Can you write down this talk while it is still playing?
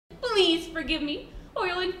please forgive me, or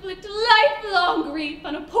you'll inflict lifelong grief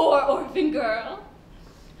on a poor orphan girl.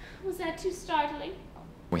 Was that too startling?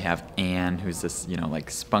 We have Anne, who's this, like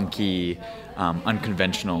spunky,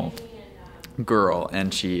 unconventional girl,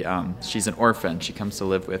 and she's an orphan. She comes to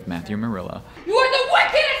live with Mathew and Marilla. You are the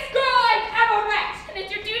wickedest girl I've ever met, and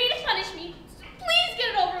it's your duty to punish me. So please get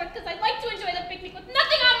it over with, because I'd like to enjoy the picnic with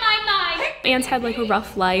nothing on my mind. Anne's had like a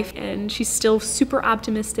rough life, and she's still super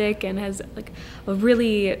optimistic and has like a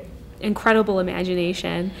really incredible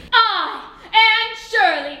imagination. I, Anne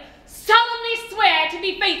Shirley, solemnly swear to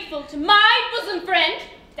be faithful to my bosom friend,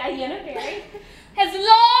 Diana Barry, as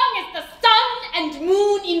long as the sun and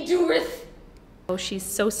moon endureth. Oh, she's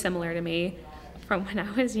so similar to me from when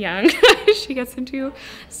I was young. She gets into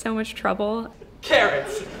so much trouble.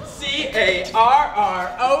 Carrots. Carrots.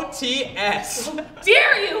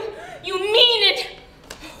 Dare you! You mean it!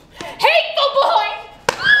 Hateful boy!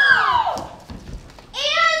 Oh!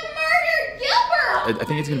 Anne murdered Gilbert! I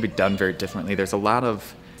think it's going to be done very differently. There's a lot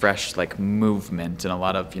of fresh movement and a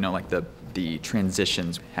lot of the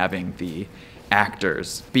transitions, having the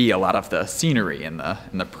actors be a lot of the scenery and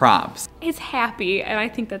the props. It's happy, and I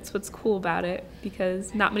think that's what's cool about it,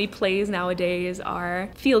 because not many plays nowadays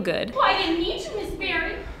feel good. Oh, I didn't need you, Miss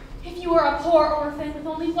Barry. If you were a poor orphan with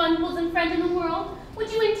only one bosom friend in the world,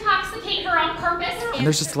 would you intoxicate her on purpose? And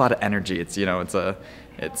there's just a lot of energy.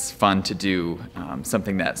 It's fun to do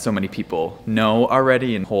something that so many people know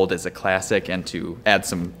already and hold as a classic, and to add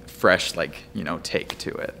some fresh take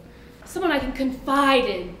to it. Someone I can confide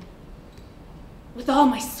in with all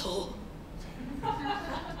my soul.